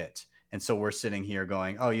quite a bit. And so we're sitting here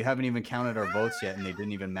going, oh, you haven't even counted our votes yet, and they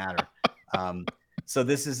didn't even matter. So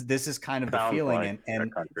this is kind of the feeling,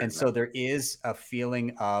 and so there is a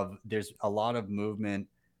feeling of there's a lot of movement,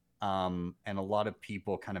 and a lot of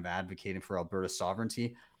people kind of advocating for Alberta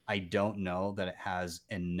sovereignty. I don't know that it has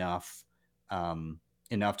enough to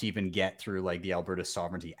even get through like the Alberta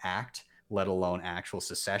Sovereignty Act, let alone actual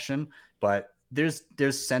secession. But there's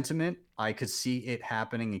sentiment. I could see it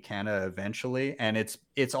happening in Canada eventually, and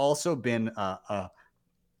it's also been a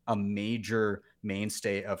major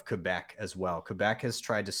mainstay of Quebec as well. Quebec has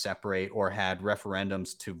tried to separate, or had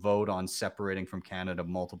referendums to vote on separating from Canada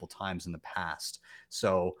multiple times in the past.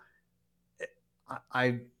 So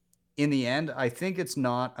in the end, I think it's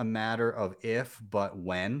not a matter of if, but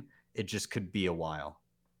when. It just could be a while.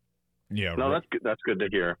 Yeah. No, that's good. That's good to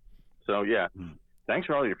hear. So yeah, thanks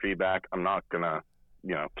for all your feedback. I'm not gonna,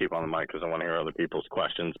 keep on the mic because I want to hear other people's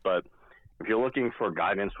questions. But if you're looking for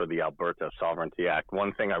guidance for the Alberta Sovereignty Act,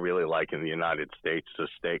 one thing I really like in the United States is a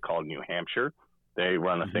state called New Hampshire. They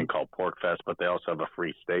run a thing called PorcFest, but they also have a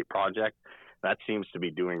Free State Project. That seems to be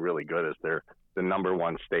doing really good, as they're the number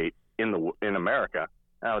one state in America.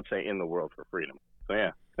 I would say in the world for freedom. So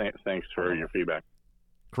yeah, thanks for your feedback.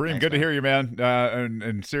 Kareem, good to hear you, man.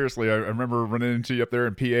 And seriously, I remember running into you up there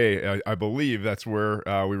in PA. I believe that's where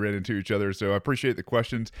we ran into each other. So I appreciate the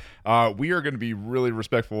questions. We are going to be really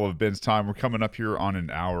respectful of Ben's time. We're coming up here on an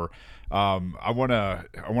hour. I want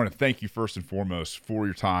to thank you first and foremost for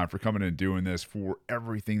your time, for coming and doing this, for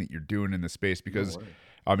everything that you're doing in this space, because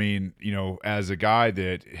I mean, as a guy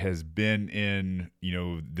that has been in,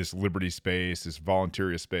 this liberty space, this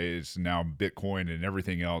volunteer space, now Bitcoin and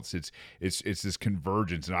everything else, it's this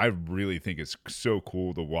convergence. And I really think it's so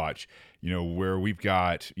cool to watch, where we've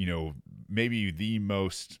got, maybe the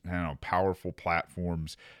most, I don't know, powerful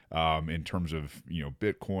platforms in terms of,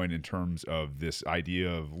 Bitcoin, in terms of this idea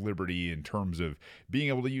of liberty, in terms of being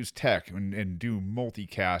able to use tech and do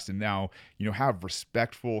multicast, and now, have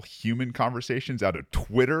respectful human conversations out of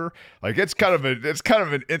Twitter. Like it's kind of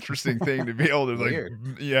an interesting thing to be able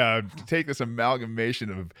to take this amalgamation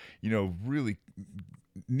of, really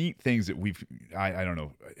neat things that I don't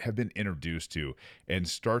know, have been introduced to and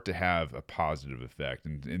start to have a positive effect.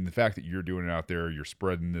 And the fact that you're doing it out there, you're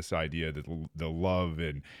spreading this idea that the love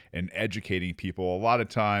and educating people, a lot of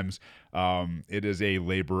times it is a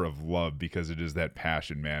labor of love because it is that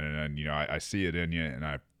passion, man. And I see it in you, and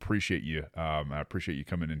I appreciate you. I appreciate you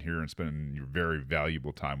coming in here and spending your very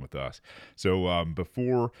valuable time with us. So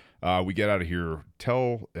before we get out of here,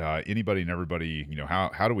 tell anybody and everybody,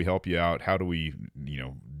 how do we help you out? How do we,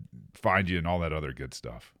 find you and all that other good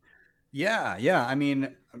stuff? Yeah. I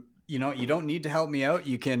mean, you don't need to help me out.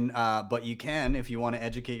 You can, but you can if you want to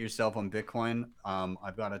educate yourself on Bitcoin.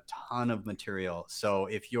 I've got a ton of material. So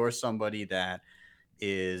if you're somebody that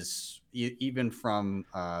is even from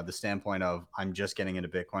the standpoint of I'm just getting into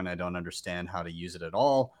Bitcoin, I don't understand how to use it at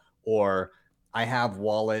all, or I have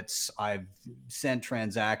wallets, I've sent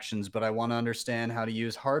transactions, but I want to understand how to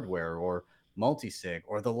use hardware or multisig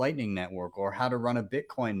or the Lightning Network or how to run a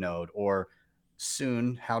Bitcoin node, or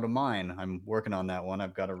soon how to mine. I'm working on that one.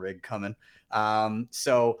 I've got a rig coming.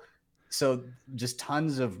 So just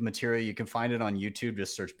tons of material. You can find it on YouTube.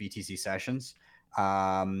 Just search BTC Sessions.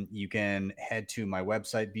 You can head to my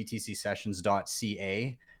website,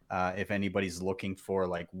 btcsessions.ca. If anybody's looking for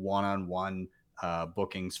like one-on-one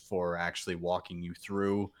bookings for actually walking you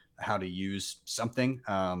through how to use something.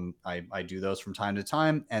 I do those from time to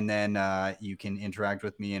time. And then you can interact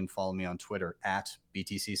with me and follow me on Twitter at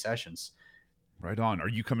BTC Sessions. Right on. Are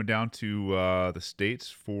you coming down to the States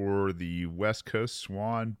for the West Coast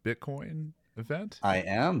Swan Bitcoin event? I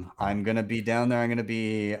am. I'm going to be down there. I'm going to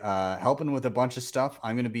be helping with a bunch of stuff.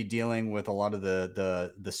 I'm going to be dealing with a lot of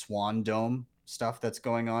the Swan Dome stuff that's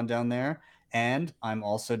going on down there. And I'm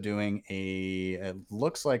also doing it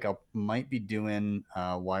looks like I might be doing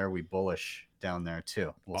Why Are We Bullish down there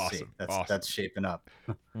too. We'll see. That's shaping up.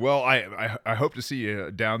 Well, I hope to see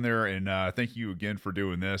you down there, and thank you again for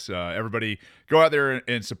doing this. Everybody, go out there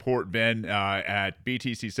and support Ben at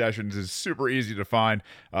BTC Sessions. It's super easy to find.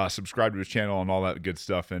 Subscribe to his channel and all that good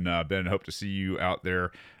stuff. And Ben, hope to see you out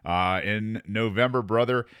there in November,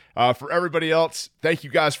 brother. For everybody else, thank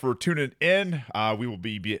you guys for tuning in. We will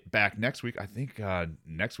be back next week. I think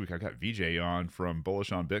next week I got VJ on from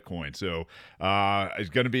Bullish on Bitcoin, so it's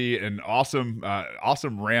going to be an awesome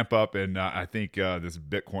ramp up, and I think this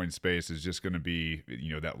Bitcoin space is just going to be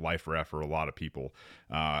that life raft for a lot of people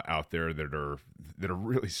out there that are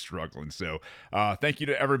really struggling. So thank you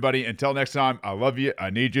to everybody. Until next time, I love you. I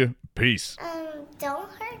need you. Peace.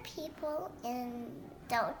 Don't hurt people and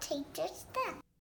don't take their stuff.